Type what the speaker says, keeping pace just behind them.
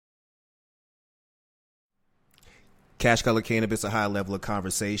Cash Color Cannabis, a high level of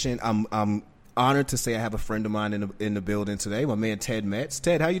conversation. I'm honored to say I have a friend of mine in the building today, my man Ted Metz.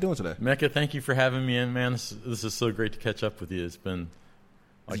 Ted, how you doing today? Mecca, thank you for having me in, man. This is so great to catch up with you. It's been,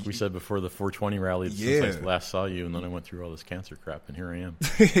 like we said before, the 420 rally since I last saw you, and then I went through all this cancer crap, and here I am.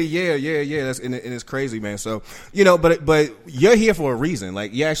 yeah. And it's crazy, man. So, you know, but you're here for a reason.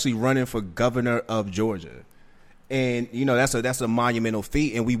 Like, you're actually running for governor of Georgia. And, you know, that's a monumental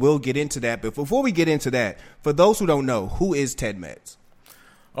feat, and we will get into that. But before we get into that, for those who don't know, who is Ted Metz?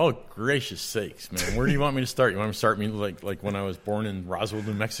 Oh, gracious sakes, man. Where do you want me to start? You want me to start like when I was born in Roswell,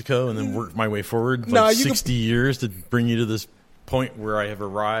 New Mexico, and then work my way forward 60 years to bring you to this point where I have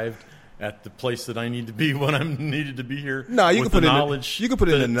arrived at the place that I need to be when I'm needed to be here. No, you can put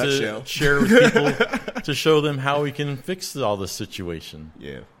it in a nutshell. To share with people to show them how we can fix all this situation.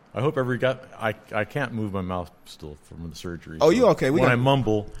 Yeah. I hope I can't move my mouth still from the surgery. Oh, so you okay? I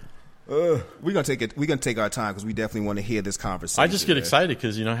mumble. We're gonna take it. We're gonna take our time because we definitely want to hear this conversation. I just get excited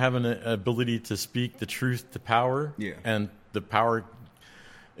because having an ability to speak the truth to power, and the power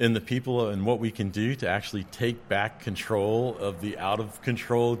in the people and what we can do to actually take back control of the out of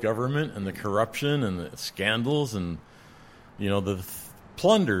control government and the corruption and the scandals and the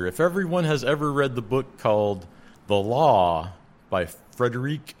plunder. If everyone has ever read the book called The Law by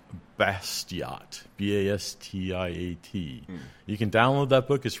Frederic Bastiat, Bastiat. You can download that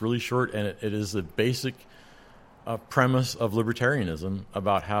book. It's really short, and it is a basic premise of libertarianism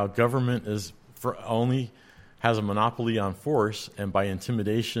about how government only has a monopoly on force, and by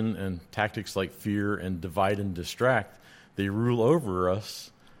intimidation and tactics like fear and divide and distract, they rule over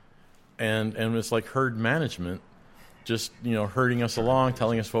us, and it's like herd management, just herding us along,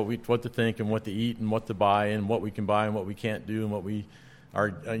 telling us what to think and what to eat and what to buy and what we can buy and what we can't do and what we are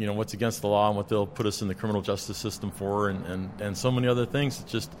what's against the law and what they'll put us in the criminal justice system for and so many other things.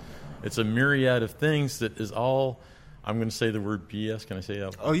 It's a myriad of things that is all. I'm going to say the word BS. Can I say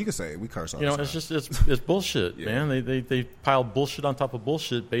that? Oh, you can say it. We curse all the time. It's bullshit, man. They pile bullshit on top of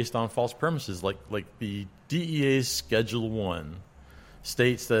bullshit based on false premises. Like the DEA's Schedule 1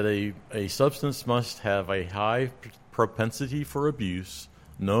 states that a substance must have a high propensity for abuse,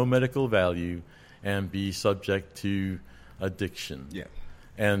 no medical value, and be subject to addiction. Yeah.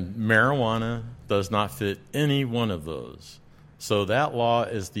 And marijuana does not fit any one of those. So that law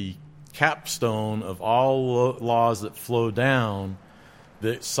is the capstone of all laws that flow down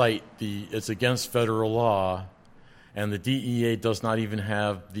that cite it's against federal law, and the DEA does not even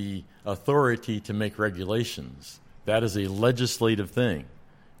have the authority to make regulations. That is a legislative thing.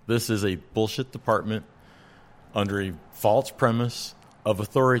 This is a bullshit department under a false premise of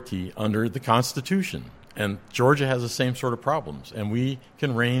authority under the Constitution. And Georgia has the same sort of problems. And we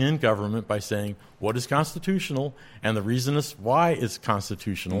can rein in government by saying what is constitutional, and the reason is why it's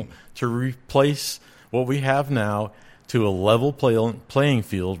constitutional, to replace what we have now to a level playing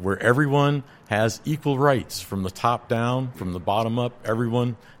field where everyone has equal rights from the top down, from the bottom up.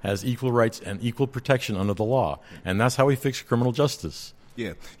 Everyone has equal rights and equal protection under the law. And that's how we fix criminal justice.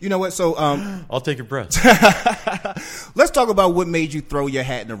 Yeah. You know what? So I'll take a breath. Let's talk about what made you throw your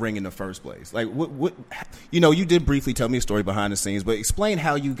hat in the ring in the first place. Like what you did briefly tell me a story behind the scenes, but explain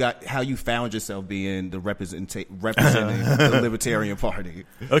how you found yourself being the representing the Libertarian Party.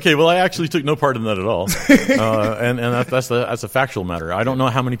 Okay, well, I actually took no part in that at all. And that's a factual matter. I don't know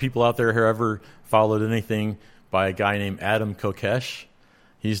how many people out there have ever followed anything by a guy named Adam Kokesh.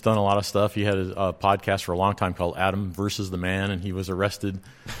 He's done a lot of stuff. He had a podcast for a long time called Adam versus the Man, and he was arrested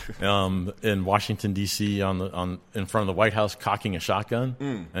in Washington, D.C. in front of the White House cocking a shotgun,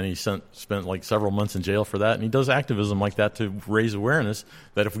 and he spent like several months in jail for that. And he does activism like that to raise awareness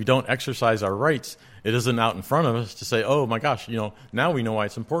that if we don't exercise our rights, it isn't out in front of us to say, oh, my gosh, now we know why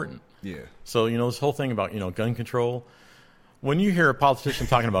it's important. Yeah. So, this whole thing about, gun control, when you hear a politician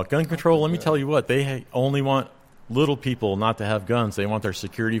talking about gun control, let me tell you what, they only want little people not to have guns. They want their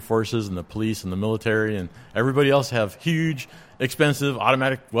security forces and the police and the military and everybody else to have huge, expensive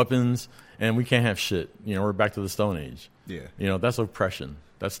automatic weapons, and we can't have shit. We're back to the Stone Age. Yeah. That's oppression.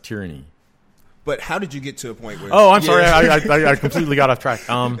 That's tyranny. But how did you get to a point where... Oh, I'm sorry. I completely got off track.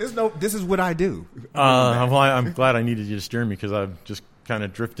 This is what I do. Well, I'm glad I needed you to steer me because I'm just kind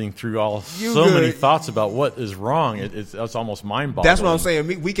of drifting through many thoughts about what is wrong. It's almost mind-boggling. That's what I'm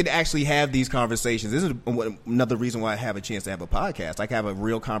saying. We can actually have these conversations. This is another reason why I have a chance to have a podcast. I can have a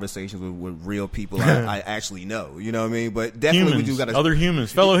real conversation with real people I actually know. You know what I mean? But definitely we do got other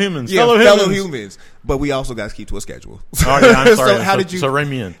humans, fellow humans, fellow humans. But we also got to keep to a schedule. Oh, yeah, I'm sorry. So how did you? So rein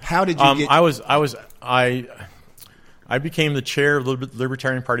me in. How did you get? I became the chair of the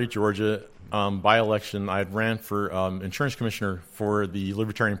Libertarian Party of Georgia by-election, I had ran for insurance commissioner for the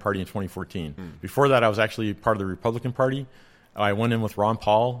Libertarian Party in 2014. Before that, I was actually part of the Republican Party. I went in with Ron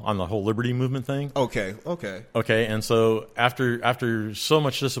Paul on the whole liberty movement thing. Okay. And so after so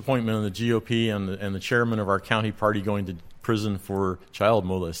much disappointment in the GOP and the chairman of our county party going to prison for child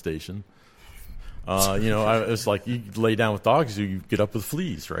molestation, it's like you lay down with dogs, you get up with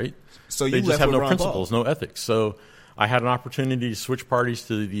fleas, right? So they you just have no Ron principles, Paul. no ethics. So I had an opportunity to switch parties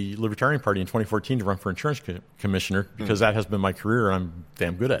to the Libertarian Party in 2014 to run for insurance commissioner because that has been my career and I'm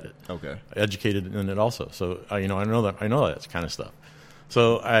damn good at it. Okay. Educated in it also. So I know that kind of stuff.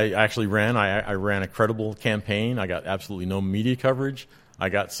 So I actually ran. I ran a credible campaign. I got absolutely no media coverage. I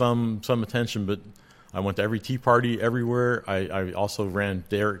got some attention, but I went to every Tea Party everywhere. I also ran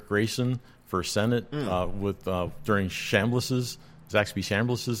Derek Grayson for Senate during Zaxby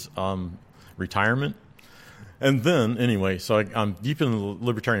Chambliss's retirement. And then, anyway, so I'm deep in the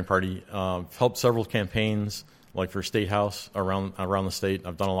Libertarian Party, helped several campaigns, like for State House around the state.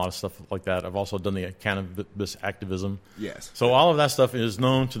 I've done a lot of stuff like that. I've also done the cannabis activism. Yes. So all of that stuff is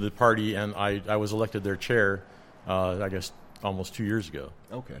known to the party, and I was elected their chair, I guess, almost 2 years ago.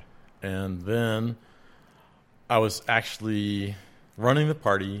 Okay. And then I was actually running the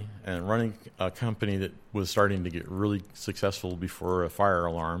party and running a company that was starting to get really successful before a fire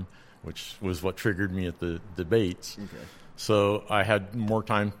alarm, which was what triggered me at the debates. Okay. So I had more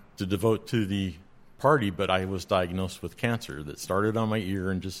time to devote to the party, but I was diagnosed with cancer that started on my ear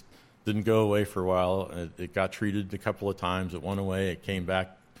and just didn't go away for a while. It got treated a couple of times. It went away. It came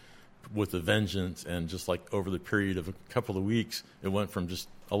back with a vengeance, and just like over the period of a couple of weeks, it went from just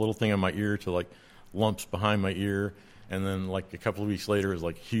a little thing on my ear to like lumps behind my ear. And then like a couple of weeks later, it was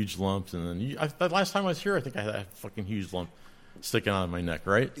like huge lumps. And then that last time I was here, I think I had a fucking huge lump sticking out of my neck,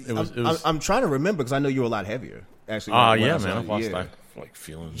 right? I'm trying to remember because I know you were a lot heavier. Actually, yeah, man, I've lost like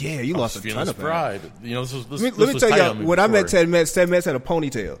feeling. Yeah, you lost a ton of pride. You know, this let me tell you, when I met Ted Metz had a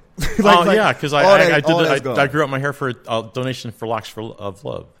ponytail. Because I grew up my hair for a donation for Locks of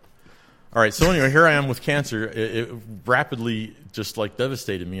Love. All right, so anyway, here I am with cancer. It rapidly just like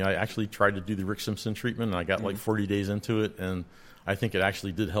devastated me. I actually tried to do the Rick Simpson treatment, and I got like 40 days into it, and I think it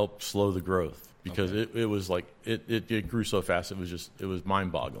actually did help slow the growth. Because it was like it grew so fast, it was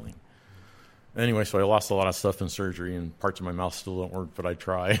mind-boggling. Anyway, so I lost a lot of stuff in surgery, and parts of my mouth still don't work, but I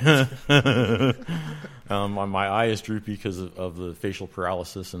try. My eye is droopy because of the facial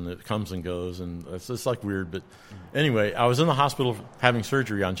paralysis, and it comes and goes, and it's like weird. But anyway, I was in the hospital having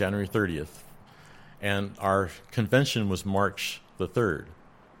surgery on January 30th, and our convention was March the 3rd.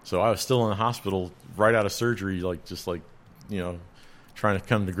 So I was still in the hospital right out of surgery, trying to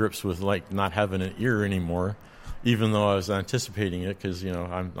come to grips with like not having an ear anymore, even though I was anticipating it because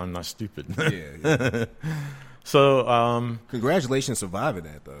I'm not stupid. Yeah. So congratulations surviving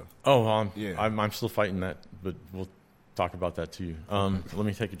that though. I'm still fighting that, but we'll talk about that too. Let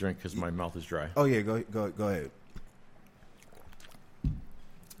me take a drink because my mouth is dry. Oh yeah, go ahead.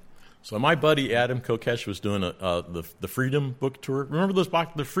 So my buddy Adam Kokesh was doing the Freedom book tour. Remember those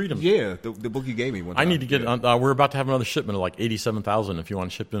the Freedom? Yeah, the book you gave me one time. I need to get we're about to have another shipment of like 87,000 if you want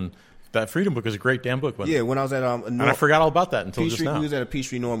to ship in. That Freedom book is a great damn book. Yeah, when I was at and I forgot all about that until just now. We was at a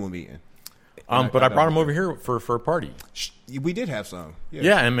Peachtree Normal meeting. But I brought him over here for a party. We did have some.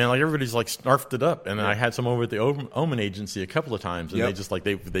 Yeah, and man, like everybody's like snarfed it up, and I had some over at the Omen Agency a couple of times, and they just like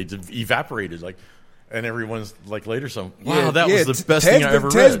they evaporated like. And everyone's like later, was the best thing I ever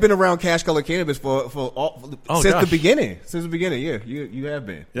read. Ted's been around Cash Color Cannabis since the beginning. Since the beginning, yeah, you have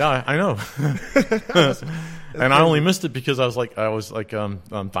been. Yeah, I know. And I only missed it because I was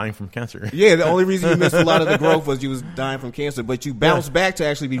dying from cancer. Yeah, the only reason you missed a lot of the growth was you was dying from cancer, but you bounced back to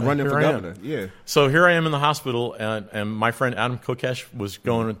actually be running for governor. Yeah. So here I am in the hospital, and my friend Adam Kokesh was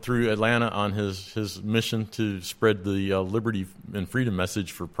going through Atlanta on his mission to spread the liberty and freedom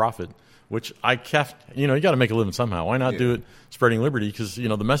message for profit. Which I kept, you got to make a living somehow. Why not do it spreading liberty? Because,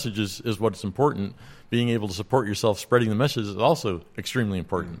 the message is what's important. Being able to support yourself, spreading the message is also extremely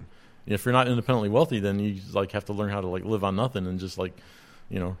important. If you're not independently wealthy, then you have to learn how to live on nothing and just do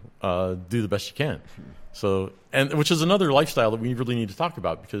the best you can. So, and which is another lifestyle that we really need to talk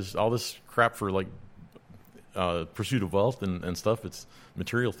about because all this crap for pursuit of wealth and stuff, it's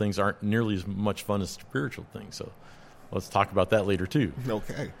material things aren't nearly as much fun as spiritual things. So. Let's talk about that later, too.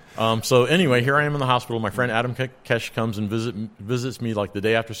 Okay. So anyway, here I am in the hospital. My friend Adam Kesh comes and visits me the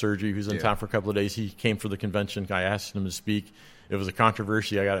day after surgery. He was in town for a couple of days. He came for the convention. I asked him to speak. It was a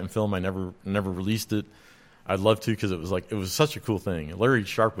controversy. I got it in film. I never released it. I'd love to because it was such a cool thing. Larry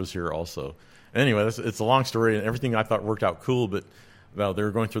Sharp was here also. Anyway, it's a long story, and everything I thought worked out cool, but they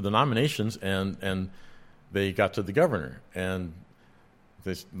were going through the nominations, and they got to the governor. And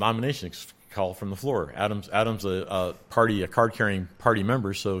this nomination call from the floor. Adam's a card-carrying party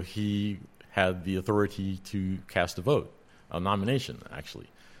member, so he had the authority to cast a vote, a nomination, actually.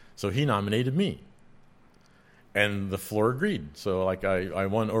 So he nominated me. And the floor agreed. So I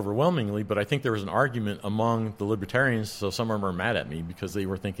won overwhelmingly, but I think there was an argument among the Libertarians, so some of them are mad at me because they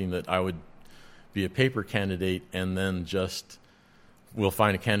were thinking that I would be a paper candidate and then we'll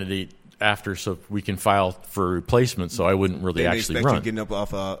find a candidate after so we can file for a replacement, so I wouldn't really actually run. You getting up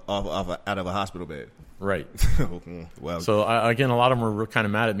out of a hospital bed. Right. Well, so again, a lot of them were kind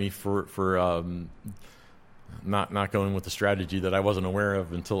of mad at me for not going with the strategy that I wasn't aware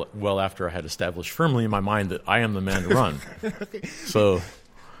of until well after I had established firmly in my mind that I am the man to run. So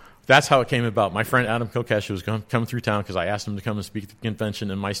that's how it came about. My friend Adam Kokesh, who was coming through town because I asked him to come and speak at the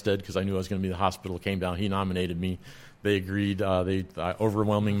convention in my stead because I knew I was going to be in the hospital, came down. He nominated me. They agreed.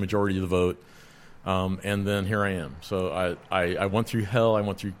 Overwhelming majority of the vote. And then here I am. So I went through hell. I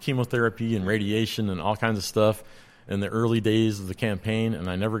went through chemotherapy and radiation and all kinds of stuff in the early days of the campaign, and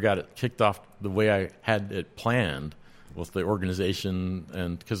I never got it kicked off the way I had it planned with the organization.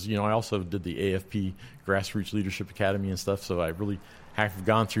 And because, I also did the AFP Grassroots Leadership Academy and stuff, so I really have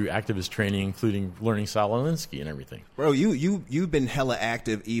gone through activist training, including learning Saul Alinsky and everything. Bro, you've been hella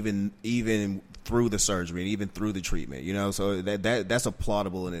active even through the surgery and even through the treatment, so that's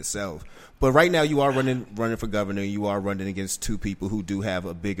applaudable in itself. But right now you are running for governor. You are running against two people who do have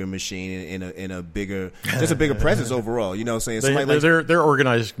a bigger machine and a bigger presence overall. You know what I'm saying? Their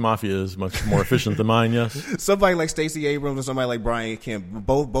organized mafia is much more efficient than mine, yes. Somebody like Stacey Abrams or somebody like Brian Kemp,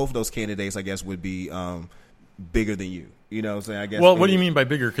 both of those candidates, I guess, would be bigger than you. You know what I'm saying? I guess. Well, what do you mean by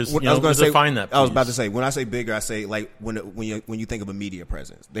bigger? Because define that. Please. I was about to say, when I say bigger, I say like when you think of a media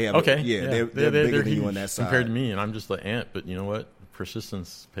presence, they have they're bigger than you on that side compared to me, and I'm just the ant. But you know what?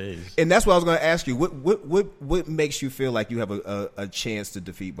 Persistence pays. And that's what I was going to ask you. What makes you feel like you have a chance to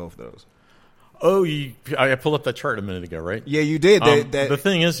defeat both of those? Oh, I pulled up that chart a minute ago, right? Yeah, you did. The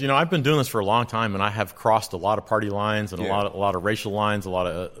thing is, I've been doing this for a long time, and I have crossed a lot of party lines and a lot of racial lines, a lot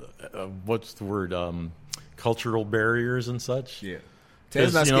of what's the word? Cultural barriers and such. Yeah.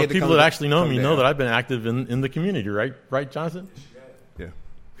 Because people that actually know me know that I've been active in the community, right? Right, Johnson? Yeah.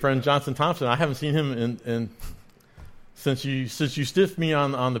 Friend Johnson Thompson. I haven't seen him in since you stiffed me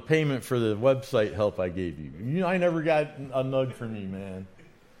on the payment for the website help I gave you. I never got a nug from you, man.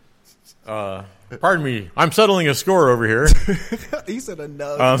 Pardon me. I'm settling a score over here. He said a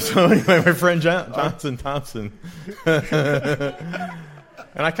nug. So anyway, my friend Johnson Thompson.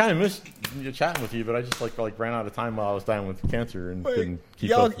 And I kind of missed chatting with you, but I just ran out of time while I was dying with cancer and couldn't keep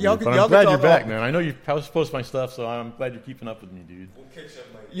up with you. But I'm glad you're back, man. I know you post my stuff, so I'm glad you're keeping up with me, dude. We'll catch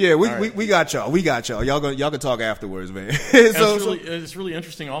up later. Yeah, we got y'all. We got y'all. Y'all can talk afterwards, man. It's really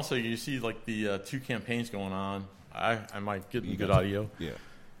interesting. Also, you see the two campaigns going on. I might get good audio. Yeah,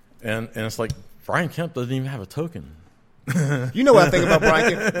 and it's like Brian Kemp doesn't even have a token. You know what I think about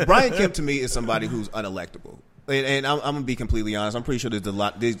Brian Kemp? Brian Kemp to me is somebody who's unelectable. And I'm going to be completely honest. I'm pretty sure there's a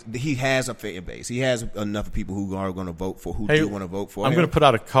lot. He has a fan base. He has enough of people who are going to vote for, do want to vote for him. I'm going to put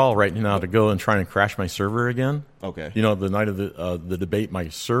out a call right now to go and try and crash my server again. Okay. The night of the debate, my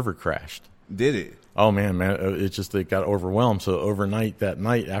server crashed. Did it? Oh, man. It got overwhelmed. So overnight, that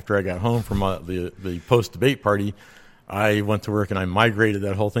night, after I got home from the post-debate party, I went to work and I migrated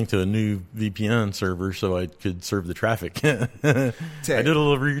that whole thing to a new VPN server so I could serve the traffic. I did a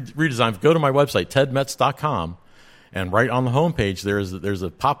little redesign. Go to my website, tedmetz.com, and right on the homepage there's a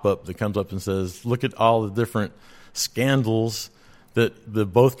pop-up that comes up and says, look at all the different scandals that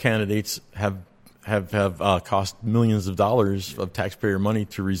both candidates have cost millions of dollars of taxpayer money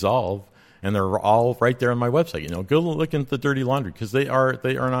to resolve, and they're all right there on my website. Go look at the dirty laundry because they are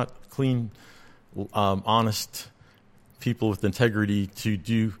not clean, honest people with integrity to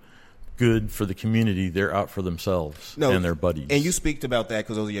do good for the community. They're out for themselves and their buddies. And you speak about that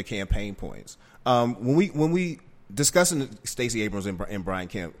because those are your campaign points. When we discussing Stacey Abrams and Brian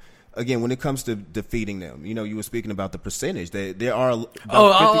Kemp, again, when it comes to defeating them, you were speaking about the percentage. There are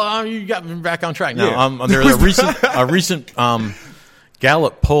you got me back on track now. Yeah. There's a recent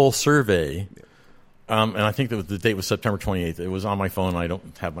Gallup poll survey. And I think that the date was September 28th. It was on my phone. I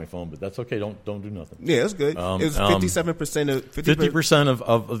don't have my phone, but that's okay. Don't do nothing. Yeah, that's good. It was 57% of 50%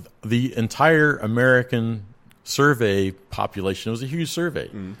 of the entire American survey population. It was a huge survey.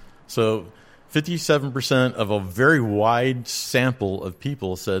 Mm. So 57% of a very wide sample of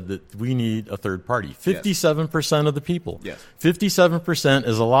people said that we need a third party. 57% of the people. Yes. 57%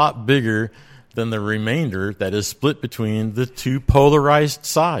 is a lot bigger than the remainder that is split between the two polarized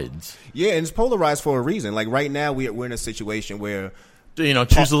sides. Yeah, and it's polarized for a reason. Like right now, we're in a situation where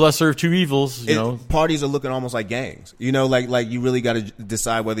choose the lesser of two evils. Parties are looking almost like gangs. Like you really got to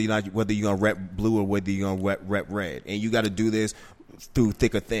decide whether you're gonna rep blue or whether you're gonna rep red, and you got to do this through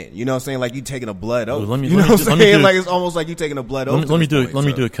thick or thin. You know what I'm saying? Like you taking a blood oath. Like it's almost like you taking a blood oath. Let me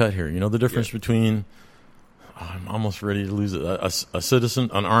do a cut here. The difference between I'm almost ready to lose it. A citizen,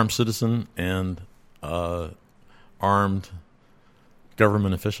 an armed citizen, and armed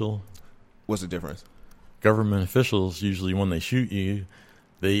government official. What's the difference? Government officials, usually when they shoot you,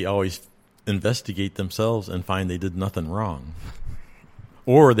 they always investigate themselves and find they did nothing wrong.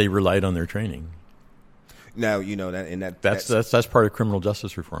 Or they relied on their training. Now, that's part of criminal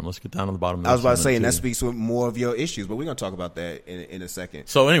justice reform. Let's get down to the bottom of that. I was about to say, and that speaks to more of your issues, but we're going to talk about that in a second.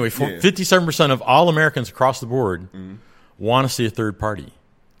 So anyway, 57% of all Americans across the board want to see a third party.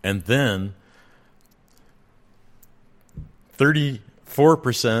 And then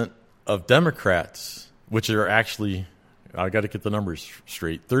 34% of Democrats, which are actually, I got to get the numbers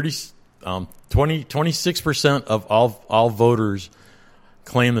straight, 26% of all voters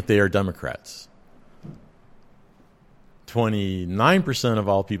claim that they are Democrats. 29% of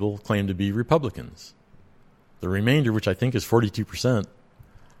all people claim to be Republicans. The remainder, which I think is 42%,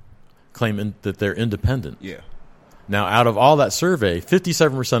 claim that they're independent. Yeah. Now, out of all that survey,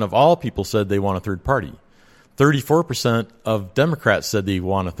 57% of all people said they want a third party. 34% of Democrats said they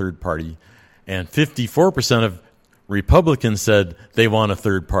want a third party. And 54% of Republicans said they want a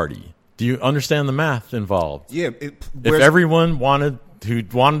third party. Do you understand the math involved? Yeah. If everyone who wanted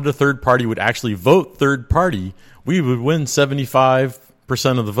a third party would actually vote third party, we would win 75%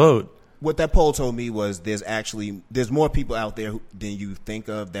 of the vote. What that poll told me was there's more people out there than you think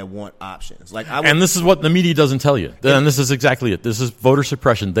of that want options. And this is what the media doesn't tell you. And this is exactly it. This is voter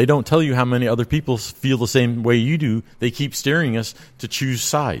suppression. They don't tell you how many other people feel the same way you do. They keep steering us to choose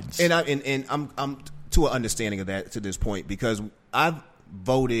sides. And I'm to an understanding of that to this point, because I've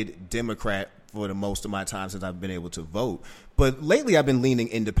voted Democrat for the most of my time since I've been able to vote. But lately I've been leaning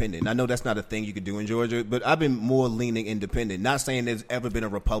independent. I know that's not a thing you could do in Georgia, but I've been more leaning independent. Not saying there's ever been a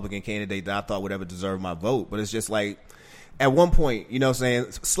Republican candidate that I thought would ever deserve my vote, but it's just like, at one point,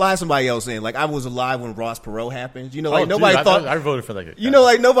 slide somebody else in. Like, I was alive when Ross Perot happened. Nobody thought I voted for that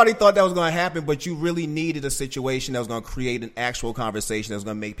guy. Nobody thought that was going to happen, but you really needed a situation that was going to create an actual conversation that was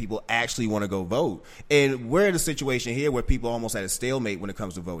going to make people actually want to go vote. And we're in a situation here where people almost at a stalemate when it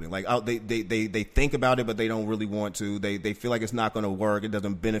comes to voting. Like, they think about it, but they don't really want to. They feel like it's not going to work. It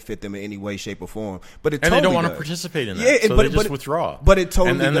doesn't benefit them in any way, shape, or form. But it totally they don't want does. to participate in that. So they just withdraw. But it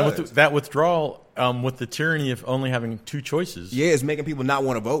totally does. And that withdrawal, with the tyranny of only having two choices. Yeah, it's making people not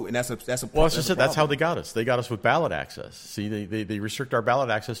want to vote, and that's a well, it's just that's how they got us. They got us with ballot access. See, they restrict our ballot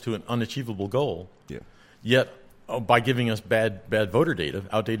access to an unachievable goal. Yeah. Yet, by giving us bad voter data,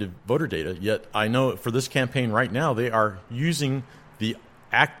 outdated voter data. Yet, I know for this campaign right now, they are using the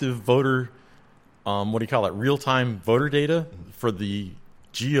active voter, real-time voter data for the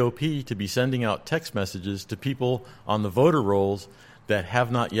GOP to be sending out text messages to people on the voter rolls that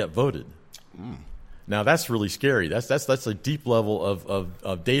have not yet voted. Mm. Now that's really scary. That's a deep level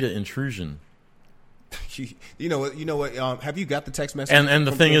of data intrusion. You know what? Have you got the text message? And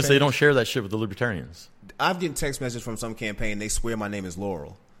the thing is, they don't share that shit with the Libertarians. I've gotten text messages from some campaign. They swear my name is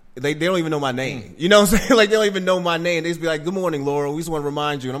Laurel. They don't even know my name. You know what I'm saying? Like, they don't even know my name. They just be like, "Good morning, Laurel. We just want to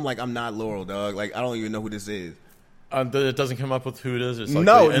remind you." And I'm like, "I'm not Laurel, dog. Like, I don't even know who this is." It doesn't come up with who it is. It's like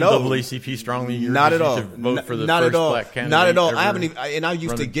no, the NAACP strongly urges not at all. You to vote for the not first at all. black candidate. Not at all. I haven't even, and I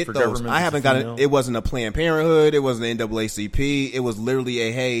used to get those. I haven't got it. It wasn't a Planned Parenthood. It wasn't an NAACP. It was literally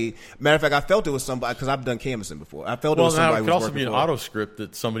a hey. Matter of fact, I felt it was somebody because I've done canvassing before. I felt it was somebody. It could also be an auto script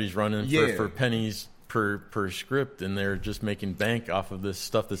that somebody's running for pennies per script, and they're just making bank off of this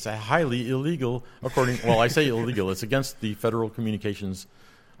stuff that's highly illegal. I say illegal. It's against the Federal Communications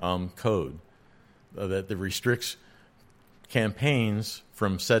Code that restricts campaigns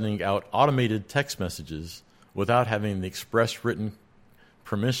from sending out automated text messages without having the express written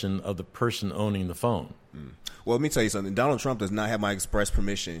permission of the person owning the phone. Well, let me tell you something. Donald Trump does not have my express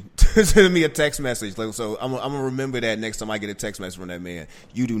permission to send me a text message. So I'm going to remember that next time I get a text message from that man.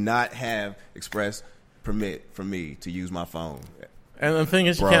 You do not have express permit from me to use my phone. And the thing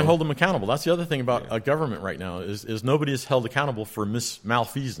is, you can't hold them accountable. That's the other thing about a government right now is nobody is held accountable for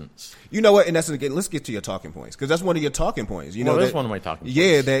malfeasance. You know what? And let's get to your talking points, because that's one of your talking points. That's one of my talking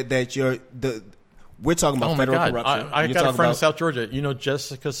points. Yeah, we're talking about federal corruption. I got a friend in South Georgia. You know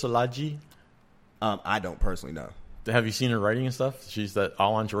Jessica Salaji? I don't personally know. Have you seen her writing and stuff? She's that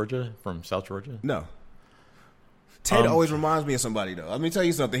All on Georgia from South Georgia. No. Ted always reminds me of somebody, though. Let me tell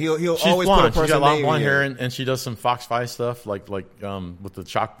you something. He'll always blonde. put a person. She's got long blonde hair, and she does some Fox 5 stuff, like with the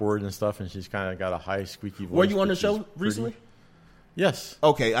chalkboard and stuff. And she's kind of got a high squeaky voice. Were you on the show recently? Yes.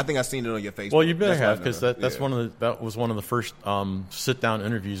 Okay, I think I've seen it on your Facebook. Well, you better have, because that was one of the first sit-down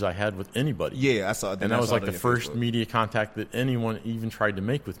interviews I had with anybody. Yeah, I saw it. And that was like the first media contact that anyone even tried to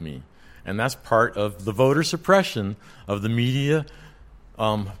make with me. And that's part of the voter suppression of the media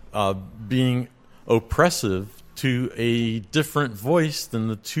being oppressive to a different voice than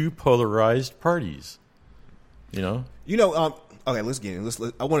the two polarized parties. Okay, let's get in.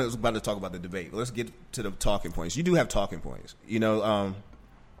 I was about to talk about the debate. Let's get to the talking points. You do have talking points.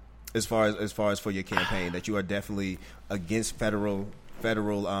 As far as for your campaign, that you are definitely against federal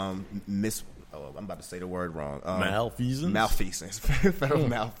I'm about to say the word wrong. Malfeasance. Federal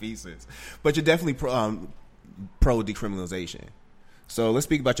malfeasance. But you're definitely pro decriminalization. So let's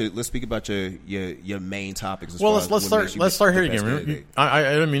speak about your main topics. Let's start here again. I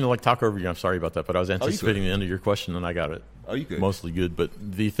didn't mean to talk over you. I'm sorry about that, but I was anticipating the end of your question and I got it. Oh, you good? Mostly good. But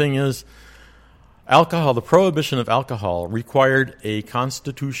the thing is, the prohibition of alcohol required a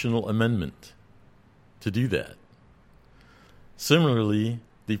constitutional amendment to do that. Similarly,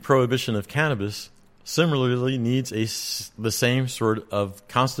 the prohibition of cannabis similarly needs the same sort of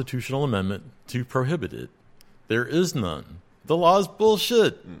constitutional amendment to prohibit it. There is none. The law is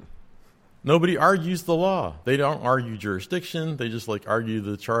bullshit. Nobody argues the law. They don't argue jurisdiction. They just argue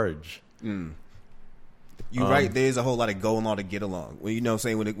the charge. You're right. There's a whole lot of going on to get along. Well, you know what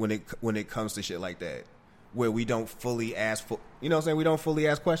I'm saying, when it comes to shit like that, where we don't fully ask for, we don't fully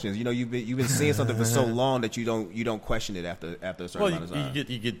ask questions. You've been seeing something for so long that you don't question it after a certain amount of time.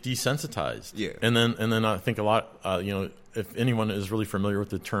 You get desensitized. Yeah. And then I think a lot, if anyone is really familiar with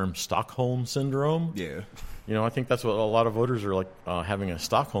the term Stockholm syndrome. Yeah. I think that's what a lot of voters are having, a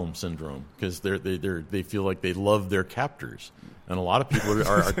Stockholm syndrome, because they feel like they love their captors, and a lot of people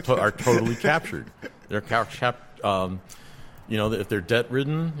are totally captured. They're if they're debt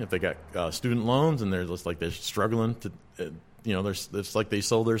ridden, if they got student loans, and they're just they're struggling to, it's like they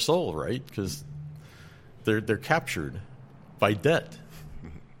sold their soul, right? Because they're captured by debt.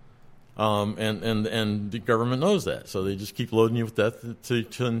 And the government knows that, so they just keep loading you with debt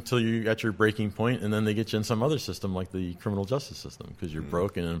until you're at your breaking point, and then they get you in some other system like the criminal justice system, because you're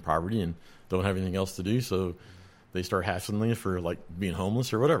broke and in poverty and don't have anything else to do, so they start hassling you for being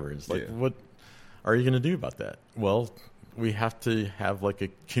homeless or whatever. It's what are you going to do about that? Well, we have to have a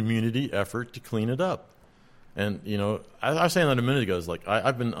community effort to clean it up. And I was saying that a minute ago. Is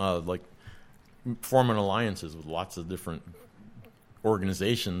I've been forming alliances with lots of different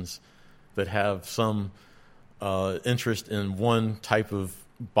organizations that have some interest in one type of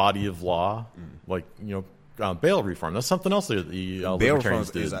body of law, bail reform. That's something else that the bail reform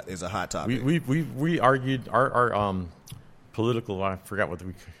did. is a hot topic. We argued our political. I forgot what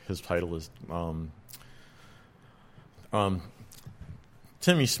his title is.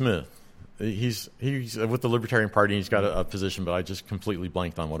 Timmy Smith. He's with the Libertarian Party. He's got a position, but I just completely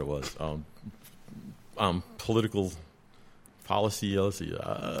blanked on what it was. Political policy.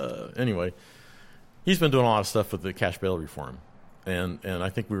 Anyway, he's been doing a lot of stuff with the cash bail reform, and I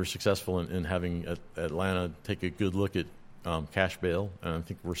think we were successful in having Atlanta take a good look at cash bail, and I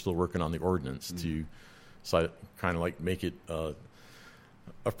think we're still working on the ordinance to kind of make it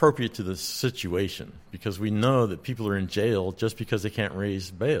appropriate to the situation, because we know that people are in jail just because they can't raise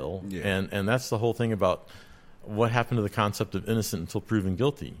bail, and that's the whole thing about what happened to the concept of innocent until proven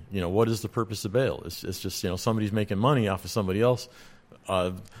guilty. What is the purpose of bail? It's just somebody's making money off of somebody else.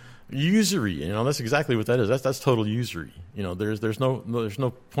 Usury, that's exactly what that is. That's total usury. There's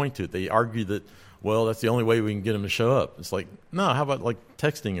no point to it. They argue that, well, that's the only way we can get them to show up. It's no, how about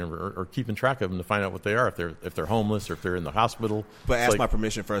texting or keeping track of them to find out what they are, if they're homeless or if they're in the hospital. But ask my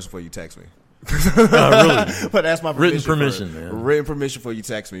permission first before you text me. Really? But ask my permission, man. Written permission before you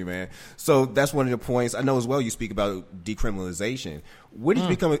text me, man. So that's one of the points. I know as well. You speak about decriminalization. When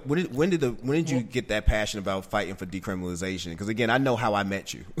did you get that passion about fighting for decriminalization? Because again, I know how I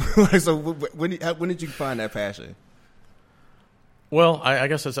met you. So when did you find that passion? Well, I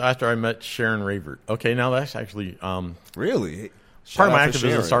guess it's after I met Sharon Ravert. Okay, now that's actually really part of my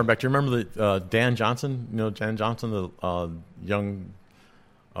activism started back. Do you remember the Dan Johnson? Dan Johnson, the young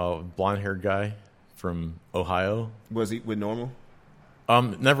blonde-haired guy from Ohio. Was he with Normal?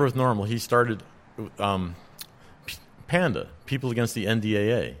 Never with Normal. He started PANDA, People Against the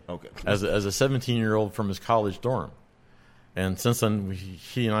NDAA. Okay. As a 17-year-old from his college dorm. And since then,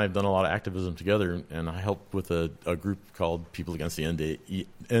 he and I have done a lot of activism together, and I helped with a group called People Against the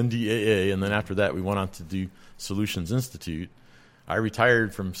NDAA, and then after that, we went on to do Solutions Institute. I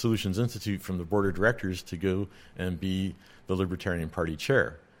retired from Solutions Institute from the board of directors to go and be the Libertarian Party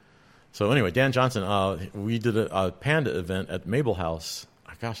chair. So anyway, Dan Johnson, we did a PANDA event at Mabel House.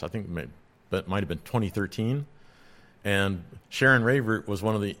 Gosh, I think that might have been 2013. And Sharon Ravert was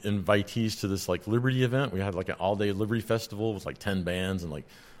one of the invitees to this like Liberty event. We had like an all-day Liberty festival with like 10 bands and like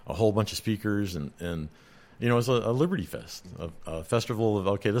a whole bunch of speakers, and you know, it was a Liberty Fest, a festival of,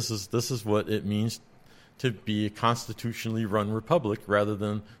 okay, this is what it means to be a constitutionally run republic rather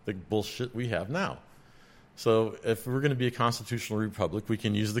than the bullshit we have now. So if we're going to be a constitutional republic, we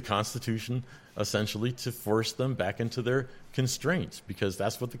can use the Constitution essentially to force them back into their constraints, because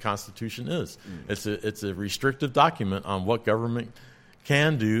that's what the Constitution is. It's a restrictive document on what government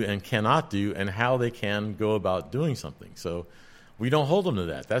can do and cannot do and how they can go about doing something. So we don't hold them to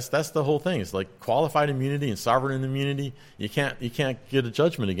that. That's the whole thing. It's like qualified immunity and sovereign immunity. You can't get a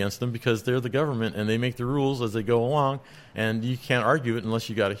judgment against them because they're the government and they make the rules as they go along, and you can't argue it unless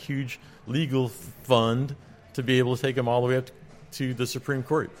you got a huge legal fund to be able to take them all the way up to the Supreme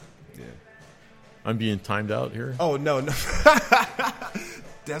Court. Yeah. I'm being timed out here. Oh, no.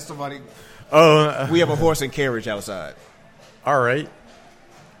 That's somebody. Oh, we have a horse and carriage outside. All right.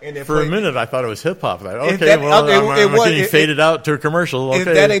 And for a minute, I thought it was hip hop. Okay, I'm getting faded out to a commercial. Okay. If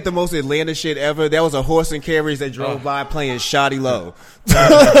that ain't the most Atlanta shit ever, that was a horse and carriage that drove by playing Shoddy Low.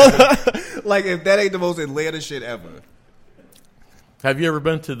 Like, if that ain't the most Atlanta shit ever. Have you ever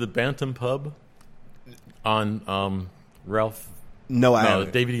been to the Bantam Pub on Ralph? No, I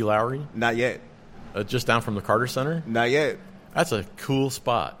haven't. David E. Lowry? Not yet. Just down from the Carter Center? Not yet. That's a cool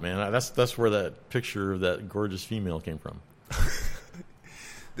spot, man. That's where that picture of that gorgeous female came from.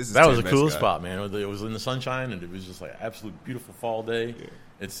 That was a cool spot, man. It was in the sunshine, and it was just like an absolute beautiful fall day. Yeah.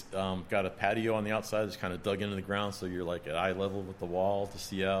 It's got a patio on the outside that's kind of dug into the ground, so you're like at eye level with the wall to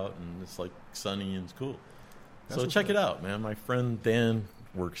see out, and it's like sunny and it's cool. So check it out, man. My friend Dan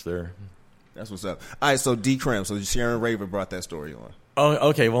works there. That's what's up. All right, so D-Cram. So Sharon Ravert brought that story on. Oh,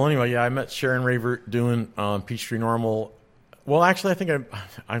 okay. Well, anyway, yeah, I met Sharon Ravert doing Peachtree Normal. Well, actually, I think I'm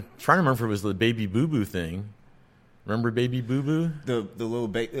trying to remember if it was the Baby Boo Boo thing. Remember Baby Boo Boo? The little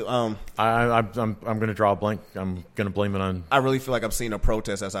baby. I'm going to draw a blank. I'm going to blame it on. I really feel like I'm seeing a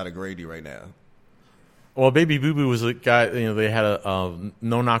protest outside of Grady right now. Well, Baby Boo Boo was a guy. You know, they had a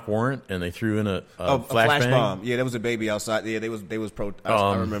no-knock warrant, and they threw in a flash bomb. Yeah, there was a baby outside. Yeah, they was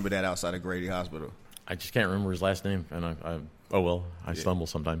I remember that outside of Grady Hospital. I just can't remember his last name, and I stumble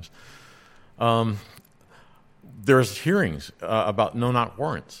sometimes. There's hearings about no-knock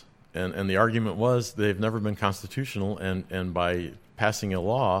warrants. And the argument was they've never been constitutional, and by passing a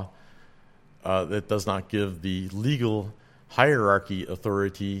law that does not give the legal hierarchy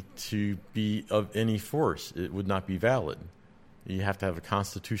authority to be of any force, it would not be valid. You have to have a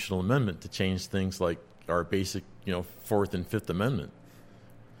constitutional amendment to change things like our basic, Fourth and Fifth Amendment.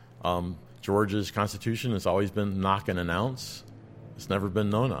 Georgia's constitution has always been knock and announce. It's never been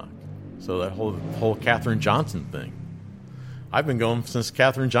no-knock. So that whole Katherine Johnson thing. I've been going since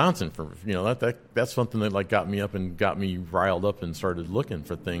Katherine Johnson for that's something that like got me up and got me riled up and started looking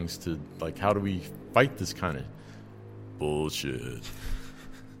for things to like how do we fight this kind of bullshit.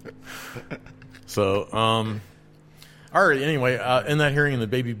 So all right, anyway, in that hearing, in the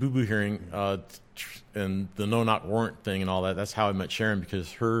Baby Boo Boo hearing, and the no-knock warrant thing and all that, that's how I met Sharon, because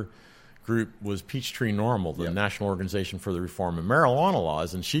her group was Peachtree Normal, the National Organization for the Reform of Marijuana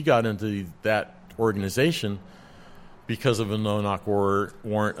Laws, and she got into that organization because of a no-knock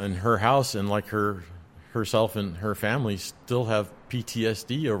warrant in her house, and like herself and her family still have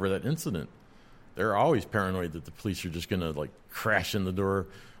PTSD over that incident. They're always paranoid that the police are just going to like crash in the door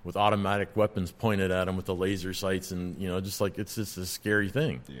with automatic weapons pointed at them with the laser sights, and just like it's just a scary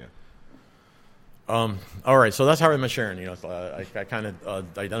thing. Yeah. All right, so that's how I met Sharon. I kind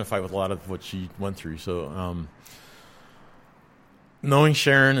of identify with a lot of what she went through. So knowing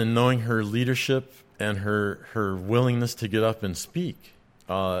Sharon and knowing her leadership and her willingness to get up and speak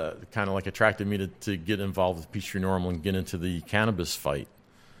kind of like attracted me to get involved with Peachtree Normal and get into the cannabis fight.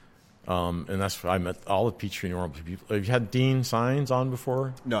 And that's where I met all the Peachtree Normal people. Have you had Dean Sines on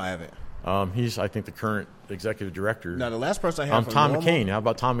before? No, I haven't. He's, I think, the current executive director. Now, the last person I had from Tom Normal, McCain. How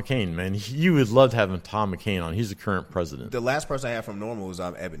about Tom McCain, man? You would love having Tom McCain on. He's the current president. The last person I had from Normal was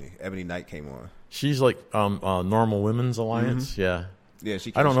Ebony. Ebony Knight came on. She's like Normal Women's Alliance. Mm-hmm. Yeah. Yeah.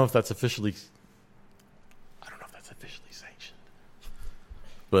 I don't know if that's officially sanctioned.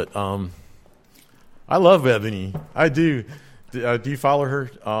 But I love Ebony. I do. Do you follow her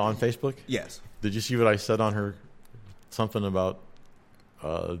on Facebook? Yes. Did you see what I said on her? Something about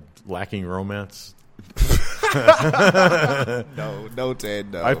lacking romance. No,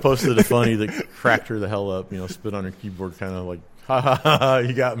 Ted, no. I posted a funny that cracked her the hell up, spit on her keyboard, kind of like, ha ha ha,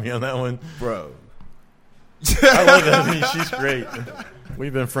 you got me on that one. Bro. I love Ebony. She's great.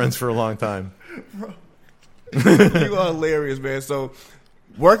 We've been friends for a long time. Bro. You are hilarious, man. So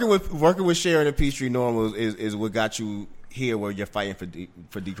Working with Sharon and Peachtree Normal is what got you here, where you're fighting for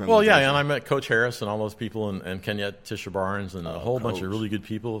decriminalization. Well, yeah, and I met Coach Harris and all those people, and Kenyette Tisha Barnes, and a whole bunch of really good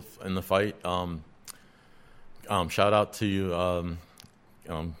people in the fight. Shout out to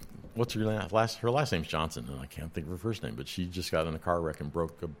what's her last name's Johnson, and I can't think of her first name, but she just got in a car wreck and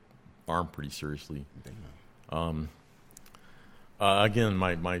broke an arm pretty seriously. Again,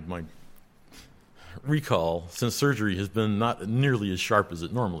 my recall since surgery has been not nearly as sharp as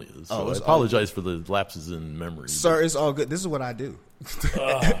it normally is. So I apologize for the lapses in memory. Sir, it's all good. This is what I do.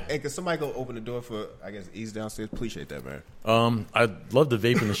 Hey, can somebody go open the door for, I guess, ease downstairs? Appreciate that, man. I'd love to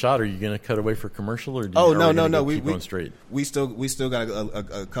vape in the shot. Are you going to cut away for commercial, or no. Keep going straight? We still got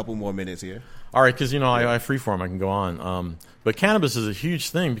a couple more minutes here. All right, because I freeform. I can go on. But cannabis is a huge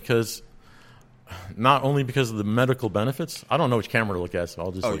thing because. Not only because of the medical benefits. I don't know which camera to look at, so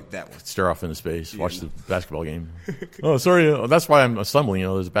I'll just that one. Stare off into space, watch the basketball game. Oh, sorry, that's why I'm stumbling.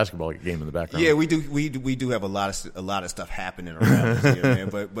 There's a basketball game in the background. Yeah, we do have a lot of stuff happening around us here, man.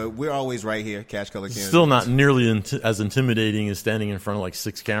 But we're always right here, Cash Color Kansas. Still not nearly as intimidating as standing in front of like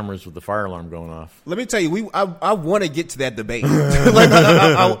 6 cameras with the fire alarm going off. Let me tell you, I want to get to that debate.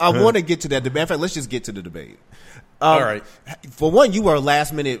 I want to get to that debate. In fact, let's just get to the debate. All right. For one, you were a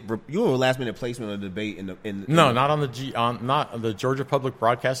last minute placement of the debate not the Georgia Public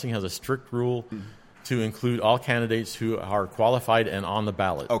Broadcasting has a strict rule to include all candidates who are qualified and on the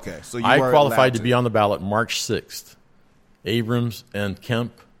ballot. Okay, so I qualified to be on the ballot March 6th. Abrams and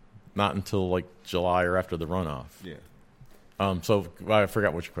Kemp, not until like July or after the runoff. Yeah. So I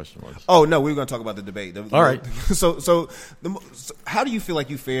forgot what your question was. Oh no, we were going to talk about the debate. All right. So how do you feel like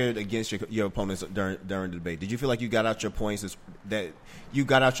you fared against your opponents during the debate? Did you feel like you got out your points? Being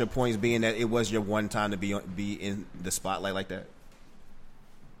that it was your one time to be in the spotlight like that?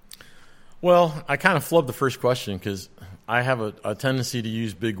 Well, I kind of flubbed the first question because I have a tendency to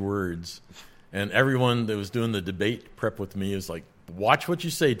use big words, and everyone that was doing the debate prep with me is like, watch what you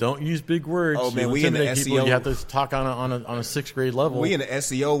say. Don't use big words. Oh man, we in the SEO. You have to talk on a 6th grade level. We in the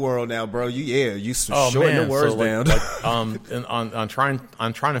SEO world now, bro. You shorten the words down. And on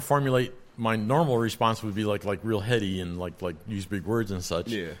trying to formulate my normal response would be like real heady and like use big words and such.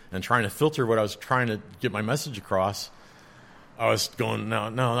 Yeah. And trying to filter what I was trying to get my message across. I was going,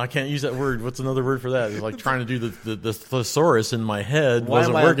 no, I can't use that word. What's another word for that? It's like trying to do the thesaurus in my head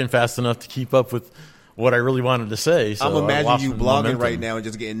wasn't working fast enough to keep up with what I really wanted to say. So I'm imagining you blogging right now and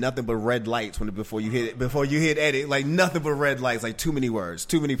just getting nothing but red lights before you hit edit, like nothing but red lights, like too many words,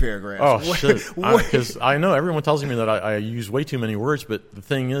 too many paragraphs. Oh shit! Because I know everyone tells me that I use way too many words, but the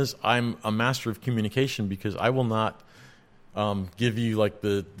thing is, I'm a master of communication because I will not give you like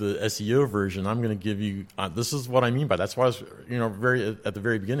the SEO version. I'm going to give you this is what I mean by that's why I was very at the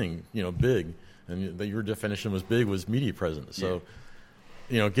very beginning big, and your definition was big was media presence. So. Yeah.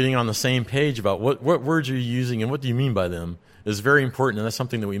 Getting on the same page about what words are you using and what do you mean by them is very important, and that's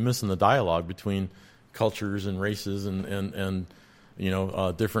something that we miss in the dialogue between cultures and races and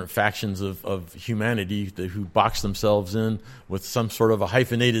different factions of humanity who box themselves in with some sort of a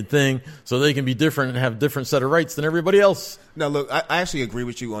hyphenated thing so they can be different and have a different set of rights than everybody else. Now, look, I actually agree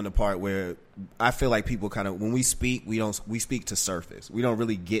with you on the part where I feel like people kind of, when we speak, we speak to surface. We don't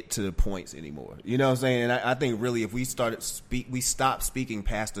really get to the points anymore. You know what I'm saying? And I think really if we stop speaking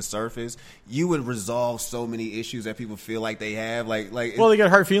past the surface, you would resolve so many issues that people feel like they have. Well, they get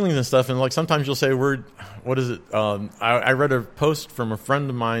hard feelings and stuff, and like sometimes you'll say a word. What is it? I read a post from a friend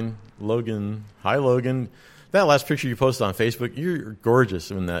of mine, Logan. Hi, Logan. That last picture you posted on Facebook, you're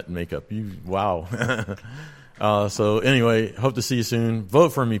gorgeous in that makeup. Wow. So anyway, hope to see you soon. Vote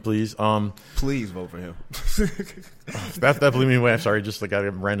for me, please. Please vote for him. that blew me away. I'm sorry, just like I had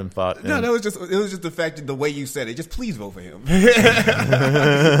a random thought. No, it was just the fact that the way you said it. Just please vote for him.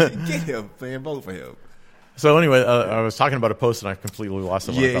 Get him, man. Vote for him. So anyway, I was talking about a post and I completely lost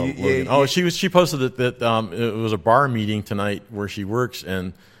it. She posted that it was a bar meeting tonight where she works,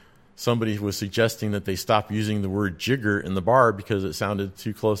 and somebody was suggesting that they stop using the word jigger in the bar because it sounded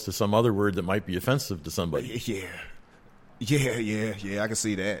too close to some other word that might be offensive to somebody. Yeah, I can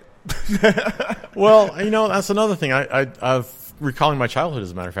see that. Well, that's another thing. I've recalling my childhood,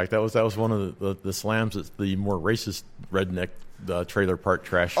 as a matter of fact. That was one of the slams that the more racist redneck trailer park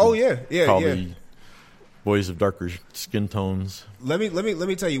trash. Oh, yeah. boys of darker skin tones. Let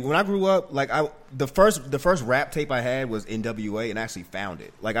me tell you. When I grew up, like the first rap tape I had was NWA, and I actually found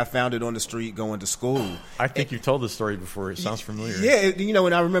it. Like I found it on the street going to school. I think you've told this story before. It sounds familiar. Yeah,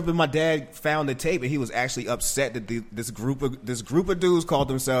 and I remember my dad found the tape, and he was actually upset that this group of dudes called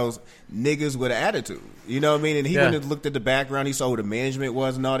themselves niggas with an attitude. You know what I mean? And he went and looked at the background. He saw who the management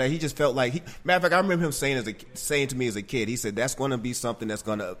was and all that. He just felt like matter of fact, I remember him saying to me as a kid. He said, "That's going to be something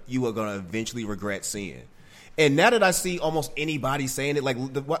you are going to eventually regret seeing." And now that I see almost anybody saying it, like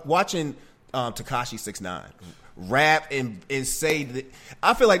watching Tekashi 6ix9ine rap and say that,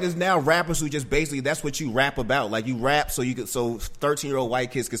 I feel like there's now rappers who just basically that's what you rap about. Like you rap so 13-year-old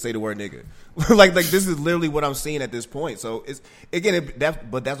white kids can say the word nigga. like this is literally what I'm seeing at this point. So it's again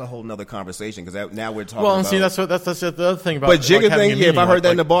but that's a whole nother conversation because now we're talking. Well, and about, see that's the other thing about. But Jigga like, thing, if I heard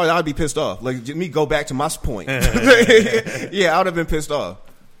that in the bar, I'd be pissed off. Like me go back to my point. Yeah, I would have been pissed off.